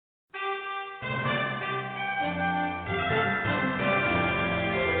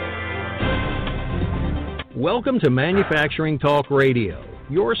Welcome to Manufacturing Talk Radio,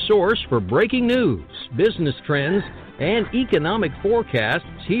 your source for breaking news, business trends, and economic forecasts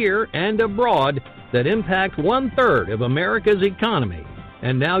here and abroad that impact 1/3 of America's economy.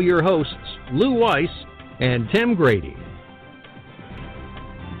 And now your hosts, Lou Weiss and Tim Grady.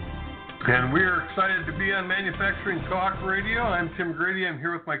 And we're excited to be on Manufacturing Talk Radio. I'm Tim Grady. I'm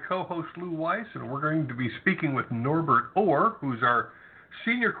here with my co-host, Lou Weiss, and we're going to be speaking with Norbert Orr, who's our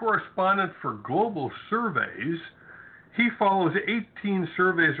senior correspondent for Global Surveys. He follows 18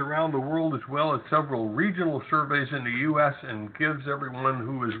 surveys around the world as well as several regional surveys in the U.S. and gives everyone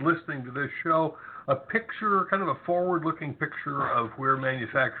who is listening to this show a picture, kind of a forward-looking picture of where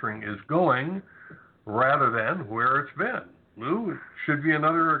manufacturing is going rather than where it's been. Lou, it should be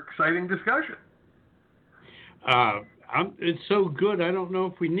another exciting discussion. It's so good, I don't know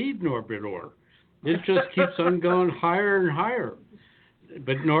if we need Norbert Orr. It just keeps on going higher and higher.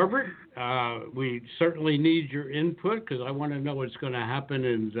 But Norbert, we certainly need your input because I want to know what's going to happen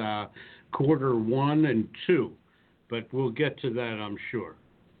in quarter 1 and 2. But we'll get to that, I'm sure.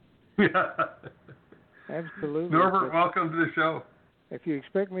 Yeah. Absolutely. Norbert, welcome to the show. If you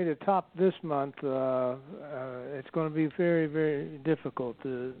expect me to top this month, it's going to be very, very difficult.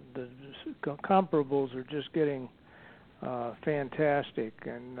 The comparables are just getting fantastic,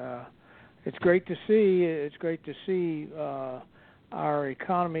 and it's great to see. It's great to see our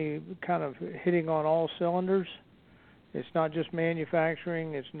economy kind of hitting on all cylinders. It's not just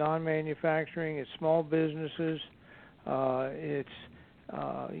manufacturing; it's non-manufacturing. It's small businesses.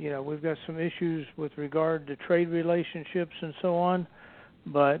 We've got some issues with regard to trade relationships and so on.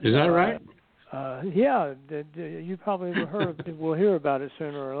 But is that right? Yeah, you probably will hear about it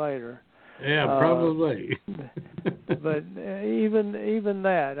sooner or later. Yeah, probably. But even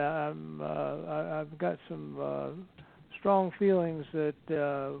that, I've got some strong feelings that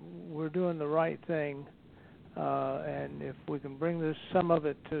we're doing the right thing, and if we can bring some of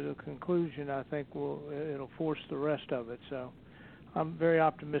it to the conclusion, I think it'll force the rest of it. So I'm very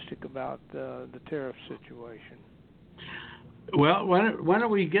optimistic about the tariff situation. Well, why don't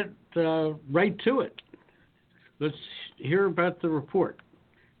we get right to it? Let's hear about the report,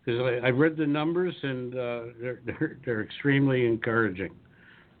 because I read the numbers and they're extremely encouraging.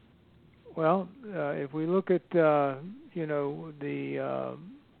 Well, if we look at the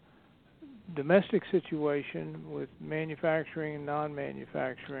domestic situation with manufacturing and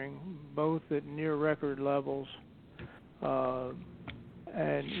non-manufacturing, both at near record levels.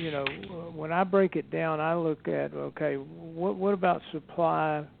 And, when I break it down, I look at, what about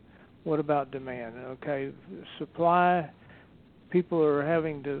supply? What about demand? Okay, supply, people are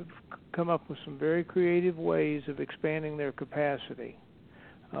having to come up with some very creative ways of expanding their capacity.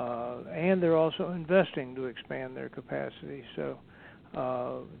 And they're also investing to expand their capacity. So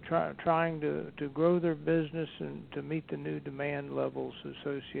trying to grow their business and to meet the new demand levels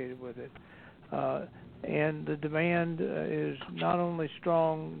associated with it. And the demand is not only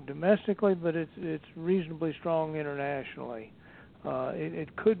strong domestically, but it's reasonably strong internationally.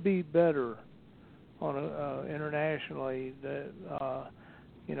 It could be better internationally.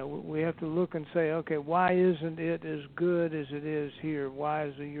 We have to look and say, okay, why isn't it as good as it is here? Why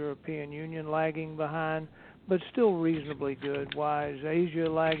is the European Union lagging behind, but still reasonably good? Why is Asia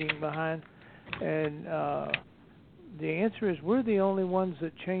lagging behind? And the answer is we're the only ones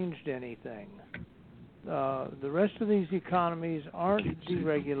that changed anything. The rest of these economies aren't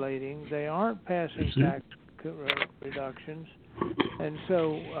deregulating. They aren't passing tax reductions. And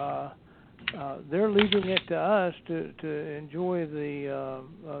so they're leaving it to us to enjoy the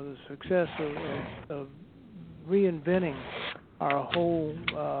success of reinventing our whole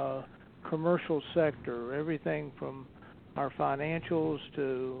commercial sector, everything from our financials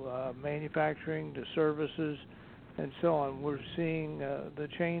to manufacturing to services and so on. We're seeing the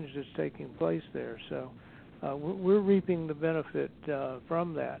change that's taking place there. So we're reaping the benefit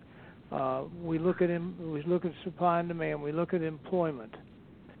from that. We look at supply and demand. We look at employment.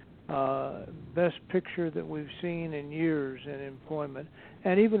 Best picture that we've seen in years in employment,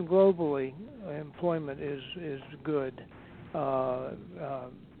 and even globally, employment is good.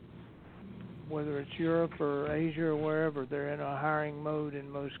 Whether it's Europe or Asia or wherever, they're in a hiring mode in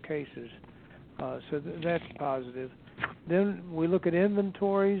most cases. So that's positive. Then we look at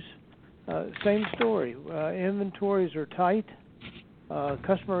inventories. Same story. Inventories are tight.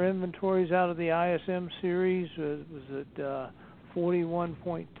 Customer inventories out of the ISM series was at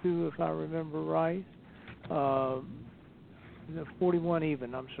 41.2, if I remember right. 41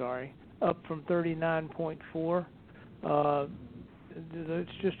 even, I'm sorry. Up from 39.4.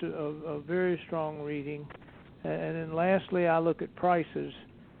 It's just a very strong reading. And then lastly, I look at prices.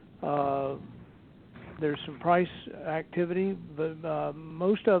 There's some price activity, but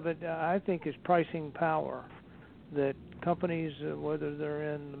most of it, I think, is pricing power. That companies, whether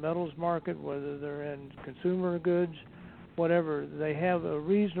they're in the metals market, whether they're in consumer goods, whatever, they have a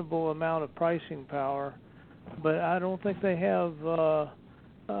reasonable amount of pricing power, but I don't think they have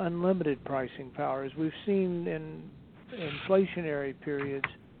unlimited pricing power. As we've seen in inflationary periods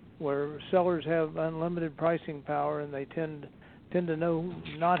where sellers have unlimited pricing power, and they tend to know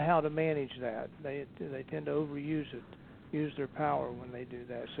not how to manage that. They tend to overuse it, use their power when they do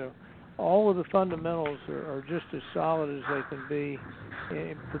that. So all of the fundamentals are just as solid as they can be,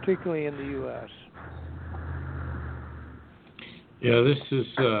 particularly in the U.S. Yeah, this is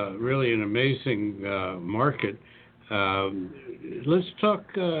really an amazing market. Let's talk,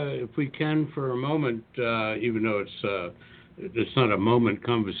 if we can, for a moment, even though it's not a moment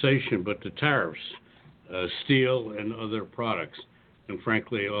conversation, but the tariffs, steel and other products. And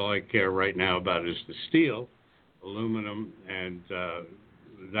frankly, all I care right now about is the steel, aluminum, and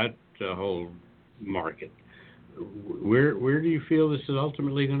that whole market. Where do you feel this is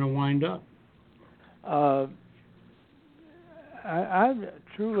ultimately going to wind up? I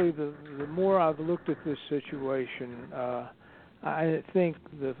truly, the more I've looked at this situation, I think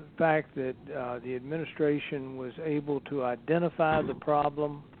the fact that the administration was able to identify the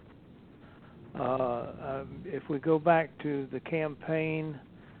problem. If we go back to the campaign,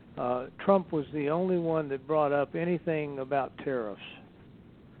 Trump was the only one that brought up anything about tariffs,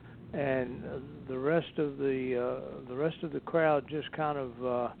 and the rest of the crowd just kind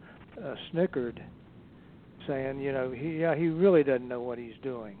of snickered, saying, he really doesn't know what he's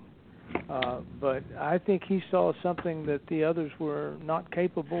doing. But I think he saw something that the others were not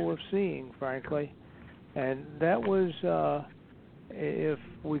capable of seeing, frankly, and that was if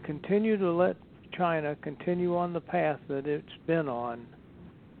we continue to let China continue on the path that it's been on,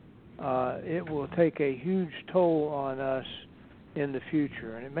 it will take a huge toll on us in the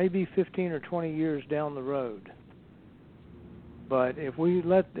future, and it may be 15 or 20 years down the road. But if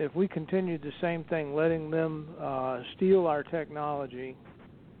we continue the same thing, letting them steal our technology,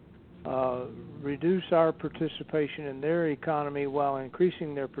 reduce our participation in their economy while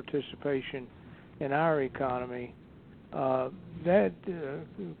increasing their participation in our economy, that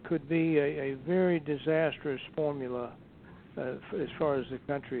could be a very disastrous formula as far as the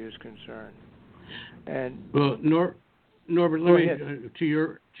country is concerned. And well, Norbert, let me to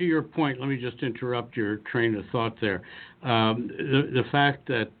your point. Let me just interrupt your train of thought there. The fact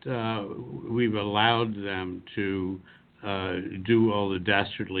that we've allowed them to do all the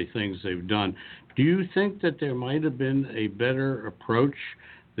dastardly things they've done. Do you think that there might have been a better approach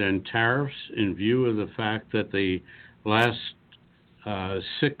than tariffs, in view of the fact that the last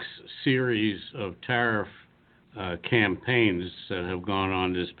 6 series of tariff campaigns that have gone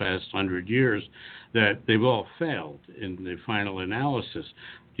on this past 100 years, that they've all failed in the final analysis?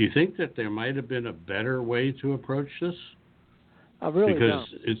 Do you think that there might have been a better way to approach this? I really don't.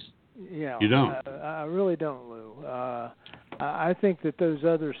 You don't? I really don't, Lou. I think that those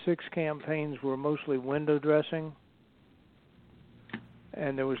other 6 campaigns were mostly window dressing,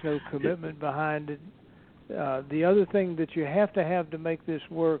 and there was no commitment behind it. The other thing that you have to make this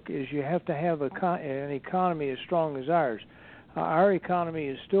work is you have to have an economy as strong as ours. Our economy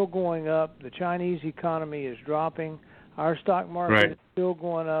is still going up. The Chinese economy is dropping. Our stock market is still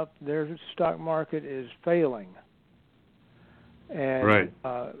going up. Their stock market is failing. And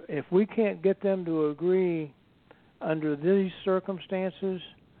if we can't get them to agree under these circumstances,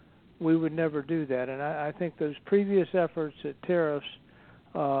 we would never do that. And I think those previous efforts at tariffs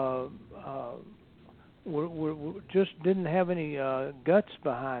were just didn't have any guts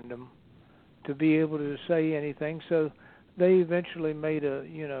behind them to be able to say anything. So they eventually made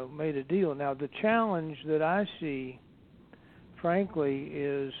a deal. Now the challenge that I see, frankly,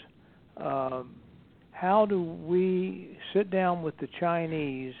 is how do we sit down with the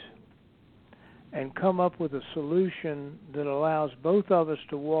Chinese and come up with a solution that allows both of us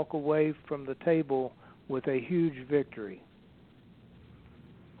to walk away from the table with a huge victory?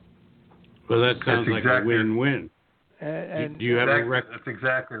 Well, that sounds like a win-win. And do you have that's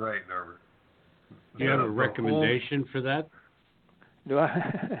exactly right, Norbert. Do you have a recommendation for that? Do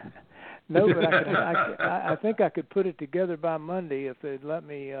I? No, but I think I could put it together by Monday if they'd let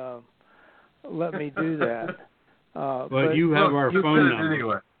me do that. But you have our phone number.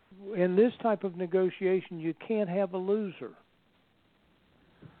 Anyway. In this type of negotiation, you can't have a loser.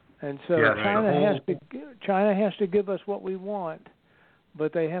 And so China has to give us what we want,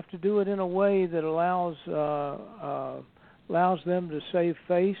 but they have to do it in a way that allows them to save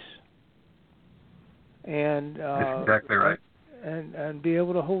face. And that's exactly right. and be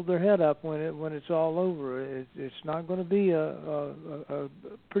able to hold their head up when it's all over. It's not going to be a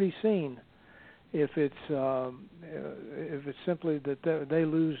pretty scene if it's simply that they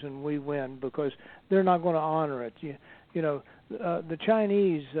lose and we win, because they're not going to honor it. You know, the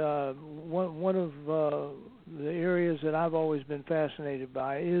Chinese. One of the areas that I've always been fascinated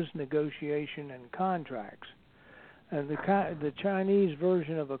by is negotiation and contracts. And the Chinese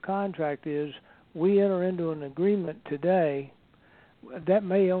version of a contract is we enter into an agreement today that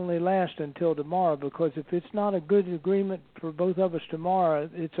may only last until tomorrow, because if it's not a good agreement for both of us tomorrow,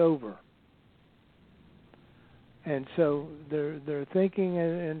 it's over. And so they're thinking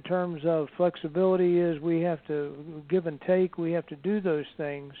in terms of flexibility is we have to give and take, we have to do those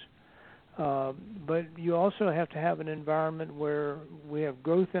things. But you also have to have an environment where we have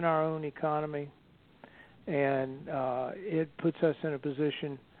growth in our own economy, and it puts us in a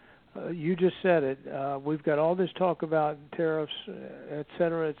position. You just said it. We've got all this talk about tariffs, et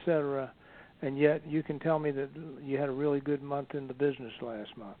cetera, and yet you can tell me that you had a really good month in the business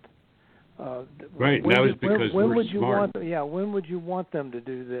last month. Right, that was because we're smart. When would you want them to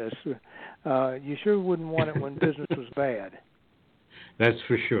do this? You sure wouldn't want it when business was bad. That's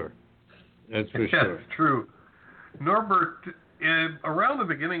for sure. That's true. Norbert, around the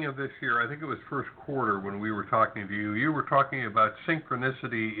beginning of this year, I think it was first quarter when we were talking to you, you were talking about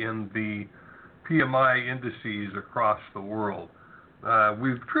synchronicity in the PMI indices across the world.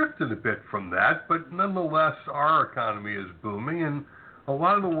 We've drifted a bit from that, but nonetheless, our economy is booming, and a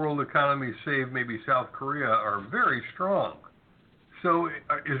lot of the world economies, save maybe South Korea, are very strong. So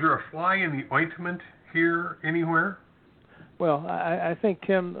is there a fly in the ointment here anywhere? Well, I think,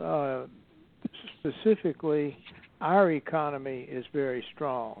 Tim, specifically, our economy is very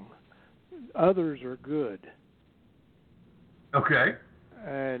strong. Others are good. Okay.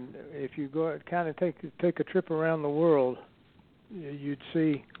 And if you go kind of take a trip around the world, you'd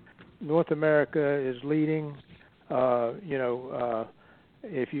see North America is leading.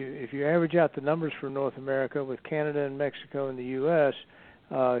 If you average out the numbers for North America with Canada and Mexico and the U.S.,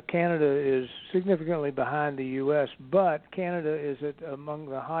 Canada is significantly behind the U.S., but Canada is at among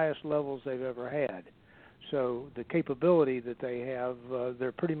the highest levels they've ever had. So the capability that they have,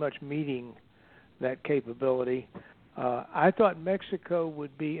 they're pretty much meeting that capability. I thought Mexico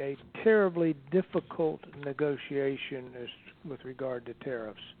would be a terribly difficult negotiation with regard to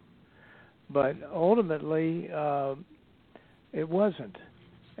tariffs, but ultimately it wasn't.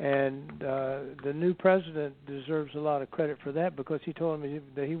 And the new president deserves a lot of credit for that, because he told me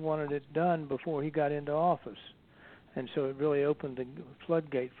that he wanted it done before he got into office. And so it really opened the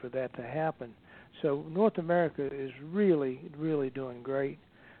floodgate for that to happen. So North America is really, really doing great.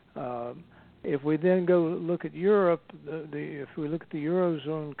 If we then go look at Europe, if we look at the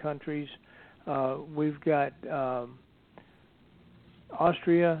Eurozone countries, we've got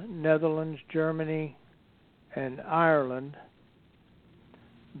Austria, Netherlands, Germany, and Ireland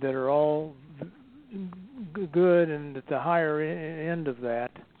that are all good and at the higher end of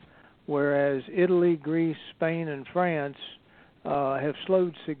that, whereas Italy, Greece, Spain, and France have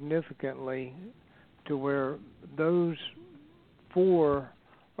slowed significantly to where those four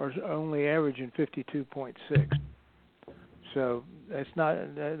are only averaging 52.6. So that's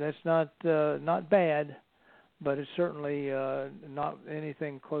not bad, but it's certainly not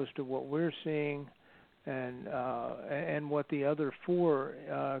anything close to what we're seeing. And what the other four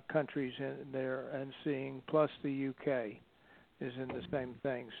countries in there and seeing, plus the UK, is in the same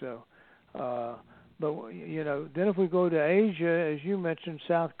thing. So, but then if we go to Asia, as you mentioned,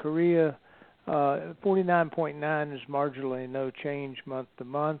 South Korea, 49.9 is marginally no change month to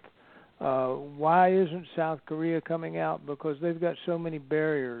month. Why isn't South Korea coming out? Because they've got so many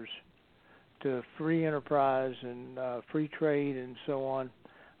barriers to free enterprise and free trade and so on.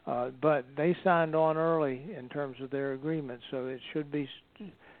 But they signed on early in terms of their agreement, so it should be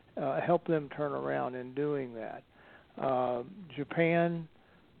help them turn around in doing that. Japan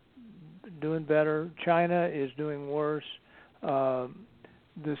doing better. China is doing worse.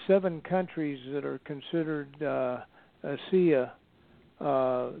 The 7 countries that are considered ASEAN,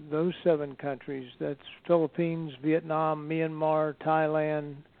 those 7 countries, that's Philippines, Vietnam, Myanmar,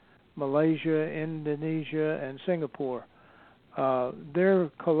 Thailand, Malaysia, Indonesia, and Singapore. Their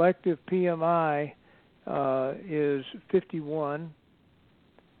collective PMI is 51,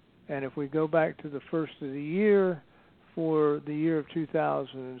 and if we go back to the first of the year, for the year of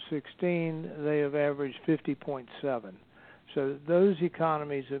 2016, they have averaged 50.7. So those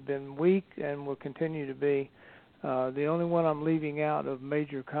economies have been weak and will continue to be. The only one I'm leaving out of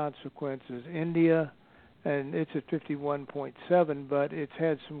major consequence is India, and it's at 51.7, but it's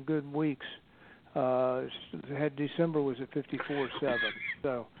had some good weeks had December was at 54.7.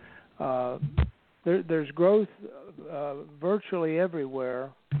 So there's growth virtually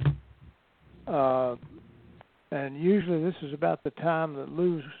everywhere. And usually this is about the time that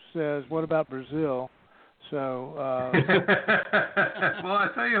Lou says, "What about Brazil?" So. Well, I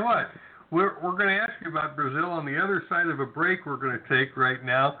tell you what, we're going to ask you about Brazil on the other side of a break we're going to take right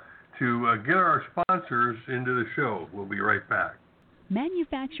now to get our sponsors into the show. We'll be right back.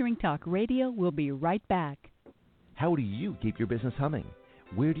 Manufacturing Talk Radio will be right back. How do you keep your business humming?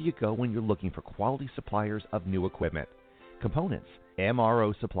 Where do you go when you're looking for quality suppliers of new equipment, components,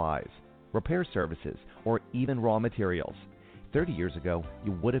 MRO supplies, repair services, or even raw materials? 30 years ago,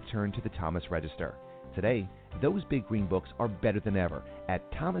 you would have turned to the Thomas Register. Today, those big green books are better than ever at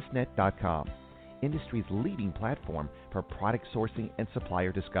thomasnet.com, industry's leading platform for product sourcing and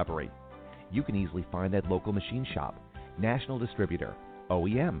supplier discovery. You can easily find that local machine shop, national distributor,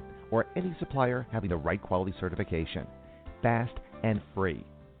 OEM, or any supplier having the right quality certification, fast and free.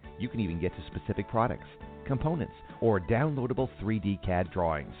 You can even get to specific products, components, or downloadable 3D CAD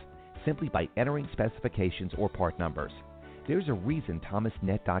drawings simply by entering specifications or part numbers. There's a reason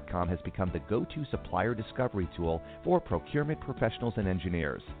thomasnet.com has become the go-to supplier discovery tool for procurement professionals and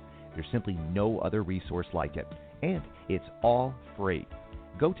engineers. There's simply no other resource like it, and it's all free.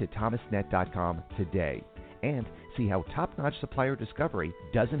 Go to thomasnet.com today and see how top-notch supplier discovery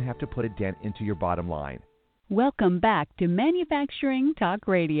doesn't have to put a dent into your bottom line. Welcome back to Manufacturing Talk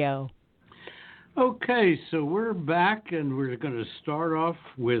Radio. Okay, so we're back, and we're going to start off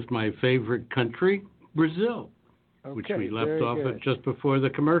with my favorite country, Brazil, which we left off at just before the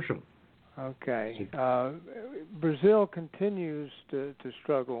commercial. Okay. Brazil continues to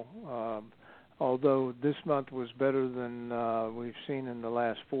struggle, although this month was better than we've seen in the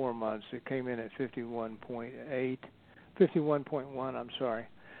last 4 months. It came in at 51.1, I'm sorry.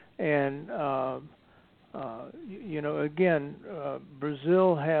 And, again,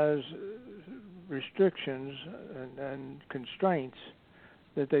 Brazil has restrictions and constraints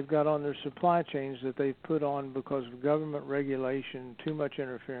that they've got on their supply chains that they've put on because of government regulation, too much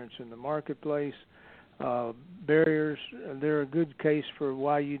interference in the marketplace, barriers. They're a good case for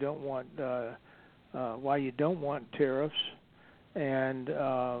why you don't want tariffs, and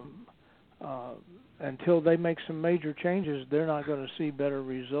until they make some major changes, they're not going to see better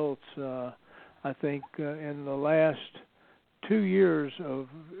results. I think in the last 2 years of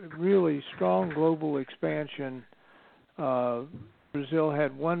really strong global expansion, Brazil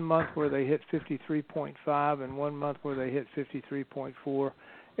had 1 month where they hit 53.5 and 1 month where they hit 53.4.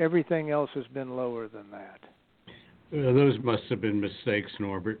 Everything else has been lower than that. Those must have been mistakes,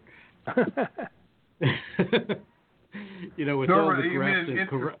 Norbert.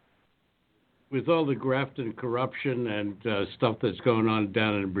 With all the graft and corruption and stuff that's going on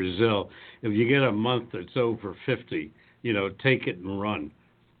down in Brazil, if you get a month that's over 50, take it and run.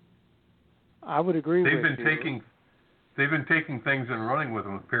 I would agree with you. They've been taking things and running with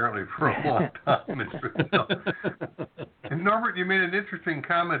them apparently for a long time in Brazil. And Norbert, you made an interesting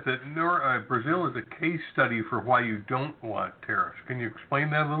comment that Brazil is a case study for why you don't want tariffs. Can you explain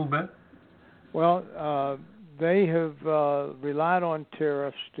that a little bit? Well, they have relied on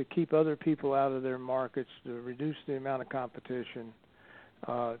tariffs to keep other people out of their markets, to reduce the amount of competition,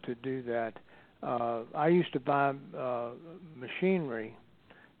 to do that. I used to buy machinery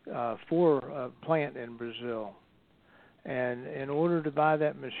for a plant in Brazil. And in order to buy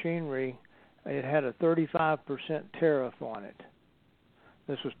that machinery, it had a 35% tariff on it.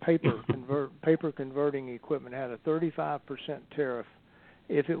 This was paper converting equipment. It had a 35% tariff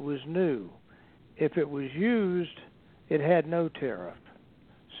if it was new. If it was used, it had no tariff.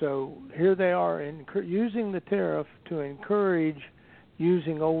 So here they are using the tariff to encourage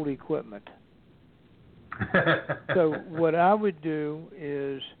using old equipment. So what I would do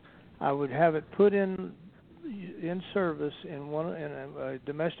is I would have it put in service in a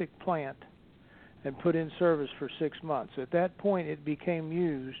domestic plant and put in service for 6 months. At that point, it became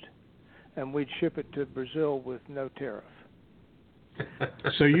used, and we'd ship it to Brazil with no tariff.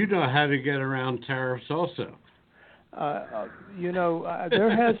 So you know how to get around tariffs, also.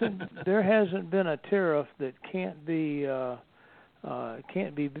 There hasn't been a tariff that can't be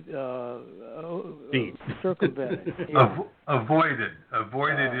circumvented. Yeah. Avoided.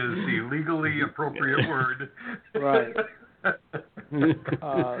 Avoided is the legally appropriate word. Right.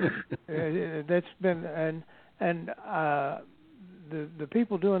 That's been and the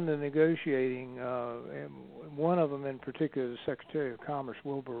people doing the negotiating. One of them in particular, the Secretary of Commerce,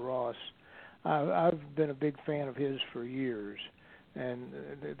 Wilbur Ross. I've been a big fan of his for years, and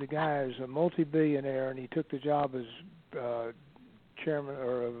the guy is a multi-billionaire, and he took the job as chairman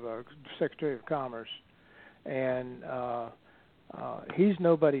or of Secretary of Commerce, and he's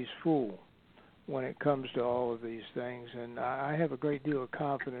nobody's fool when it comes to all of these things. And I have a great deal of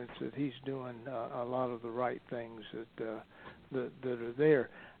confidence that he's doing a lot of the right things that are there.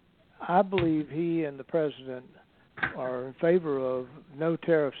 I believe he and the president are in favor of no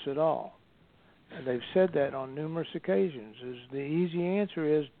tariffs at all. And they've said that on numerous occasions. The easy answer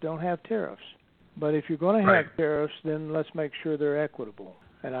is don't have tariffs. But if you're going to have tariffs, then let's make sure they're equitable.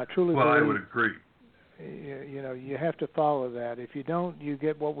 And I truly believe, I would agree. You have to follow that. If you don't, you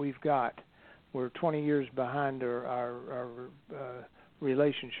get what we've got. We're 20 years behind our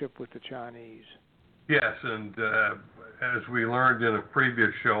relationship with the Chinese. Yes, and as we learned in a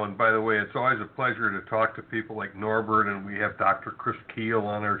previous show, and by the way, it's always a pleasure to talk to people like Norbert, and we have Dr. Chris Keel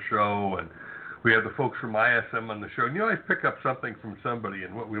on our show, and we have the folks from ISM on the show. And you always pick up something from somebody,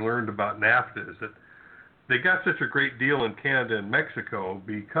 and what we learned about NAFTA is that they got such a great deal in Canada and Mexico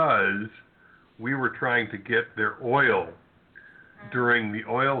because we were trying to get their oil during the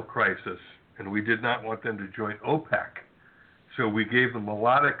oil crisis, and we did not want them to join OPEC. So we gave them a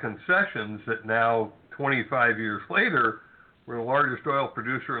lot of concessions that now, 25 years later, we're the largest oil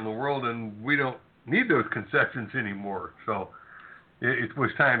producer in the world, and we don't need those concessions anymore. So it was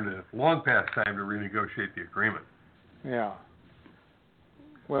long past time to renegotiate the agreement. Yeah.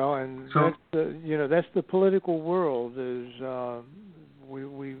 Well, and so, that's the political world. Is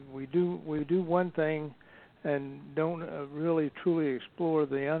we do one thing and don't really truly explore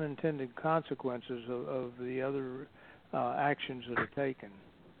the unintended consequences of the other actions that are taken.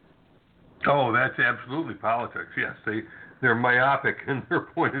 Oh, that's absolutely politics. Yes, they're myopic in their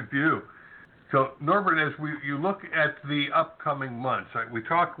point of view. So, Norbert, as you look at the upcoming months, we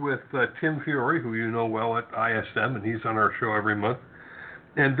talked with Tim Fiore, who you know well at ISM, and he's on our show every month,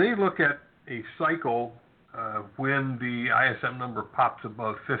 and they look at a cycle when the ISM number pops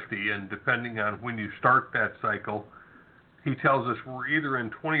above 50, and depending on when you start that cycle, he tells us we're either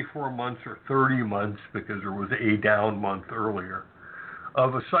in 24 months or 30 months because there was a down month earlier.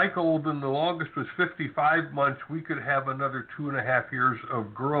 Of a cycle, then the longest was 55 months. We could have another 2.5 years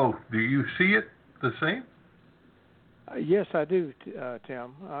of growth. Do you see it the same? Yes, I do,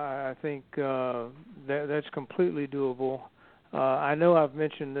 Tim. I think that's completely doable. I know I've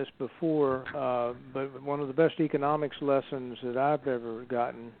mentioned this before, but one of the best economics lessons that I've ever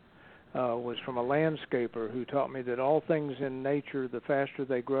gotten was from a landscaper who taught me that all things in nature, the faster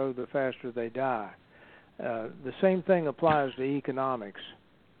they grow, the faster they die. The same thing applies to economics.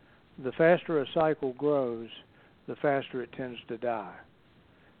 The faster a cycle grows, the faster it tends to die.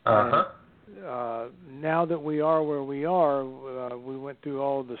 Uh-huh. And, now that we are where we are, we went through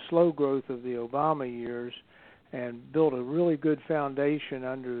all the slow growth of the Obama years and built a really good foundation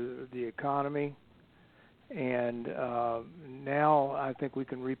under the economy. And now I think we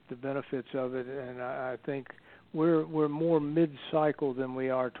can reap the benefits of it, and I think we're more mid-cycle than we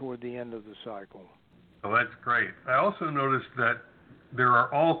are toward the end of the cycle. Well, that's great. I also noticed that there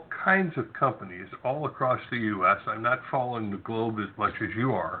are all kinds of companies all across the U.S., I'm not following the globe as much as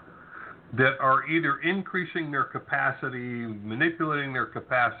you are, that are either increasing their capacity, manipulating their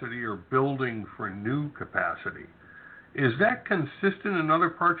capacity, or building for new capacity. Is that consistent in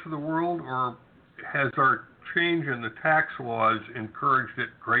other parts of the world, or has our change in the tax laws encouraged it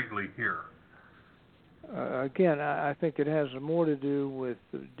greatly here? Again, I think it has more to do with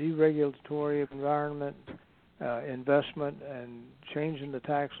the deregulatory environment, investment, and changing the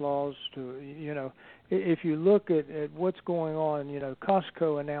tax laws to, if you look at what's going on,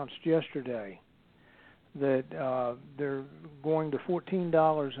 Costco announced yesterday that they're going to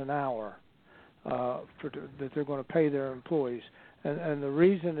 $14 an hour that they're going to pay their employees. And the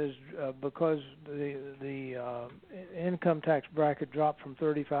reason is because the income tax bracket dropped from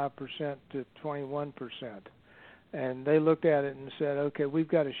 35% to 21%. And they looked at it and said, okay, we've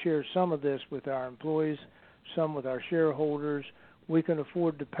got to share some of this with our employees, some with our shareholders. We can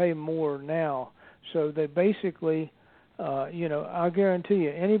afford to pay more now. So they basically, I'll guarantee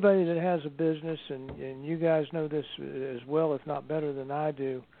you, anybody that has a business, and you guys know this as well, if not better than I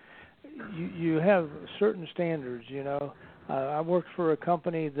do, you have certain standards, I worked for a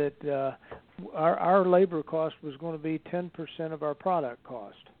company that our labor cost was going to be 10% of our product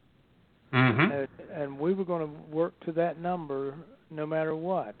cost. Mm-hmm. And we were going to work to that number no matter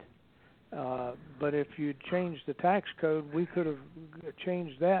what. But if you changed the tax code, we could have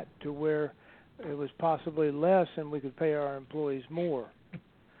changed that to where it was possibly less and we could pay our employees more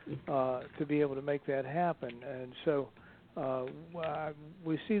to be able to make that happen. And so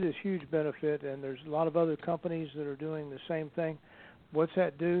we see this huge benefit, and there's a lot of other companies that are doing the same thing. What's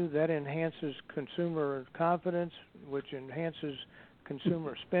that do? That enhances consumer confidence, which enhances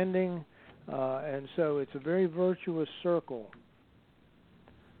consumer spending, and so it's a very virtuous circle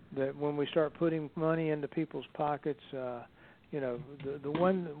that when we start putting money into people's pockets, the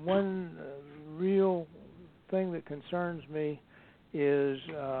one real thing that concerns me is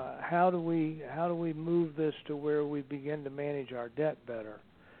how do we move this to where we begin to manage our debt better?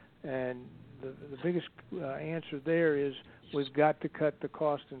 And the biggest answer there is we've got to cut the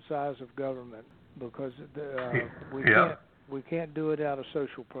cost and size of government, because we can't do it out of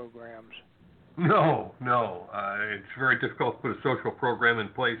social programs. No. It's very difficult to put a social program in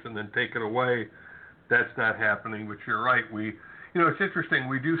place and then take it away. That's not happening. But you're right. It's interesting.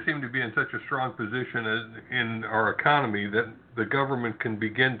 We do seem to be in such a strong position in our economy that the government can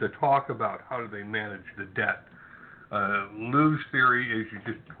begin to talk about how do they manage the debt. Lou's theory is you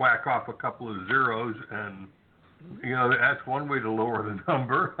just whack off a couple of zeros, and that's one way to lower the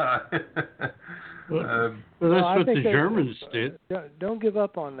number. Well, that's what the Germans did. Don't give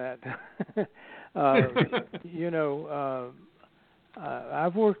up on that.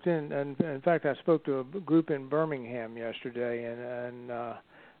 I've worked in fact, I spoke to a group in Birmingham yesterday, and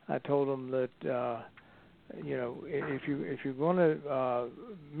I told them that if you're going to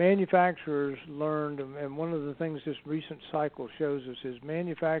manufacturers learned, and one of the things this recent cycle shows us is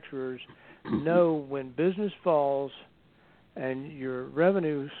manufacturers know when business falls and your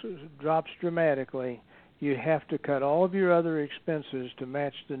revenue drops dramatically, you have to cut all of your other expenses to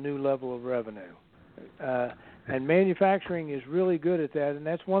match the new level of revenue. And manufacturing is really good at that, and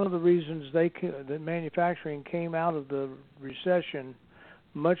that's one of the reasons that manufacturing came out of the recession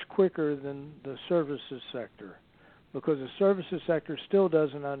much quicker than the services sector, because the services sector still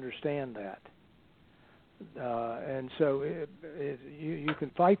doesn't understand that. And so you can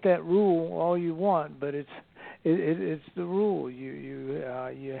fight that rule all you want, but it's the rule. You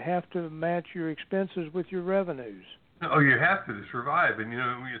have to match your expenses with your revenues. Oh, you have to survive. And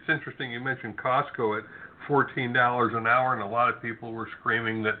it's interesting. You mentioned Costco at $14 an hour, and a lot of people were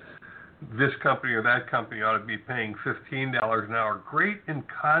screaming that this company or that company ought to be paying $15 an hour. Great in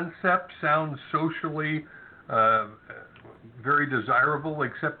concept, sounds socially very desirable,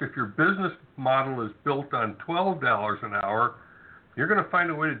 except if your business model is built on $12 an hour, you're going to find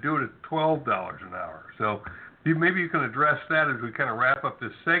a way to do it at $12 an hour. So maybe you can address that as we kind of wrap up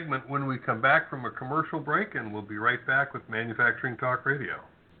this segment when we come back from a commercial break, and we'll be right back with Manufacturing Talk Radio.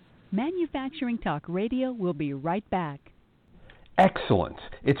 Manufacturing Talk Radio will be right back. Excellence.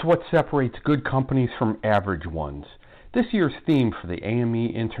 It's what separates good companies from average ones. This year's theme for the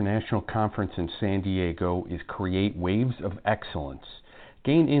AME International Conference in San Diego is Create Waves of Excellence.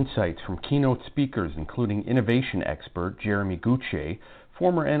 Gain insights from keynote speakers including innovation expert Jeremy Goucher,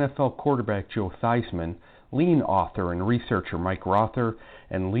 former NFL quarterback Joe Theismann, Lean author and researcher Mike Rother,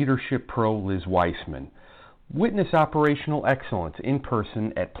 and leadership pro Liz Weissman. Witness operational excellence in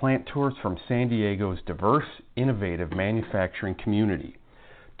person at plant tours from San Diego's diverse, innovative manufacturing community.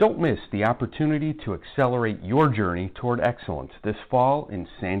 Don't miss the opportunity to accelerate your journey toward excellence this fall in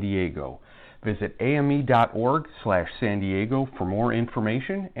San Diego. Visit ame.org/San Diego for more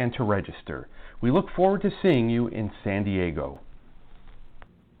information and to register. We look forward to seeing you in San Diego.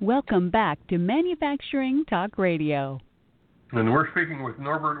 Welcome back to Manufacturing Talk Radio. And we're speaking with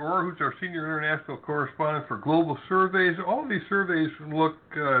Norbert Orr, who's our Senior International Correspondent for Global Surveys. All these surveys look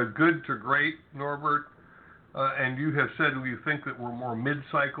good to great, Norbert. And you have said you think that we're more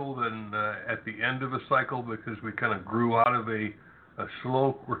mid-cycle than at the end of a cycle, because we kind of grew out of a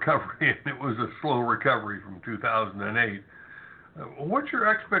slow recovery, and it was a slow recovery from 2008. What's your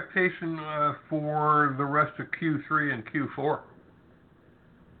expectation for the rest of Q3 and Q4?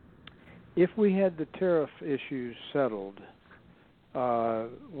 If we had the tariff issues settled,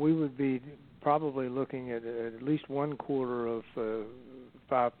 we would be probably looking at least 1 quarter of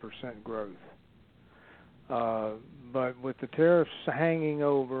 5% growth. But with the tariffs hanging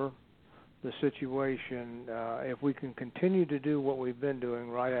over the situation, if we can continue to do what we've been doing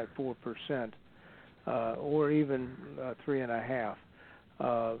right at 4%, or even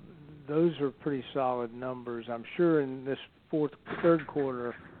 3.5%, those are pretty solid numbers. I'm sure in this third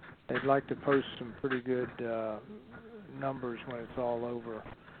quarter, they'd like to post some pretty good numbers when it's all over,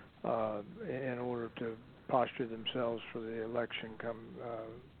 in order to posture themselves for the election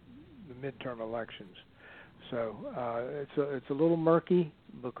the midterm elections. So it's a little murky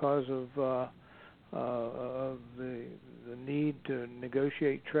because of the need to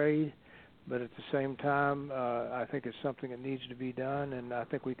negotiate trade, but at the same time, I think it's something that needs to be done, and I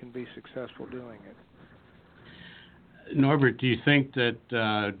think we can be successful doing it. Norbert, do you think that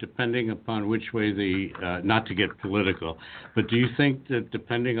depending upon which way not to get political, but do you think that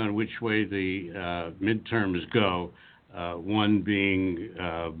depending on which way the midterms go, one being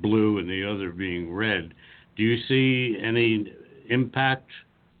blue and the other being red. Do you see any impact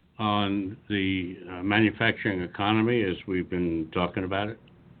on the manufacturing economy as we've been talking about it?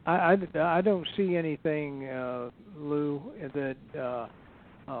 I don't see anything, Lou, that,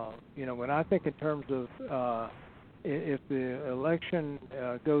 when I think in terms of if the election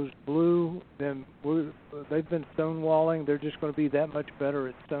goes blue, then they've been stonewalling. They're just going to be that much better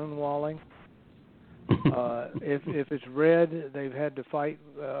at stonewalling. If it's red, they've had to fight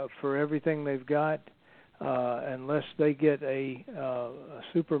for everything they've got. Unless they get a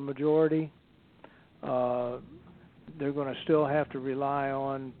super majority, they're going to still have to rely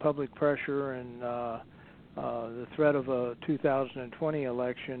on public pressure and the threat of a 2020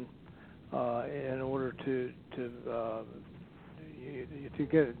 election in order to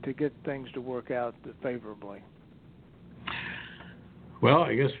get things to work out favorably. Well,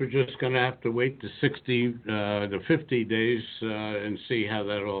 I guess we're just going to have to wait the 50 days and see how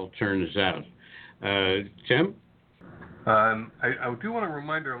that all turns out. Tim? I do want to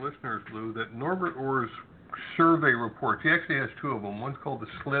remind our listeners, Lou, that Norbert Orr's survey reports, he actually has two of them. One's called the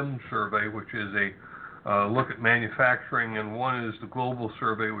SLIM survey, which is a look at manufacturing, and one is the global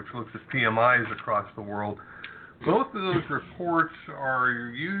survey, which looks at PMIs across the world. Both of those reports are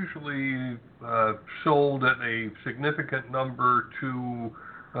usually sold at a significant number to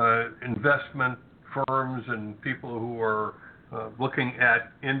investment firms and people who are looking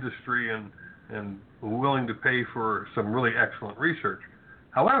at industry and willing to pay for some really excellent research.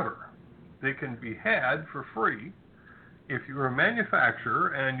 However, they can be had for free if you're a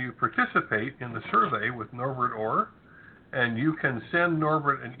manufacturer and you participate in the survey with Norbert Orr, and you can send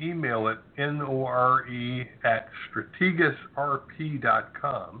Norbert an email at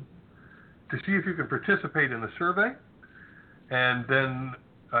nore@strategusrp.com to see if you can participate in the survey, and then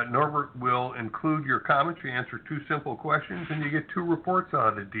Norbert will include your comments. You answer two simple questions, and you get two reports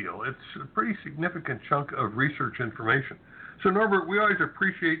on the deal. It's a pretty significant chunk of research information. So, Norbert, we always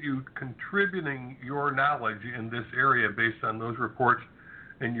appreciate you contributing your knowledge in this area based on those reports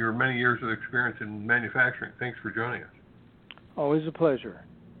and your many years of experience in manufacturing. Thanks for joining us. Always a pleasure.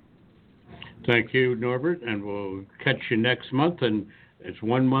 Thank you, Norbert, and we'll catch you next month, and it's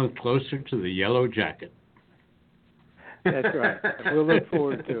 1 month closer to the yellow jacket. That's right. We'll look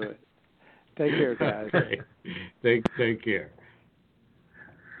forward to it. Take care, guys. Okay. Take care.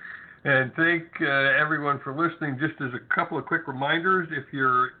 And thank everyone for listening. Just as a couple of quick reminders, if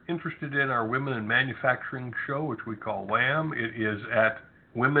you're interested in our Women in Manufacturing show, which we call WHAM, it is at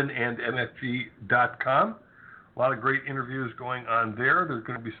womenandmfg.com. A lot of great interviews going on there. There's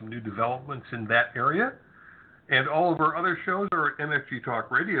going to be some new developments in that area. And all of our other shows are at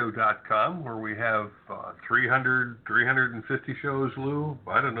mfgtalkradio.com, where we have 350 shows, Lou.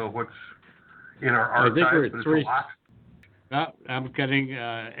 I don't know what's in our archives, I think we're at but it's three. a lot. I'm getting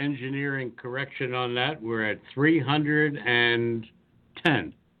engineering correction on that. We're at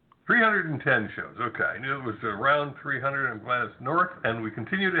 310. 310 shows. Okay. I knew it was around 300. I'm glad it's north. And we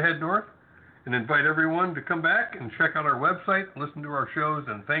continue to head north and invite everyone to come back and check out our website, listen to our shows,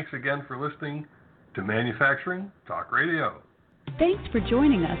 and thanks again for listening to Manufacturing Talk Radio. Thanks for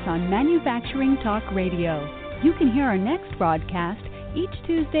joining us on Manufacturing Talk Radio. You can hear our next broadcast each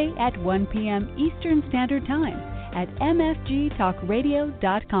Tuesday at 1 p.m. Eastern Standard Time at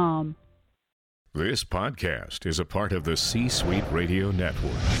mfgtalkradio.com. This podcast is a part of the C-Suite Radio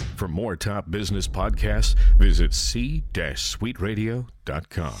Network. For more top business podcasts, visit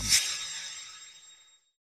c-suiteradio.com.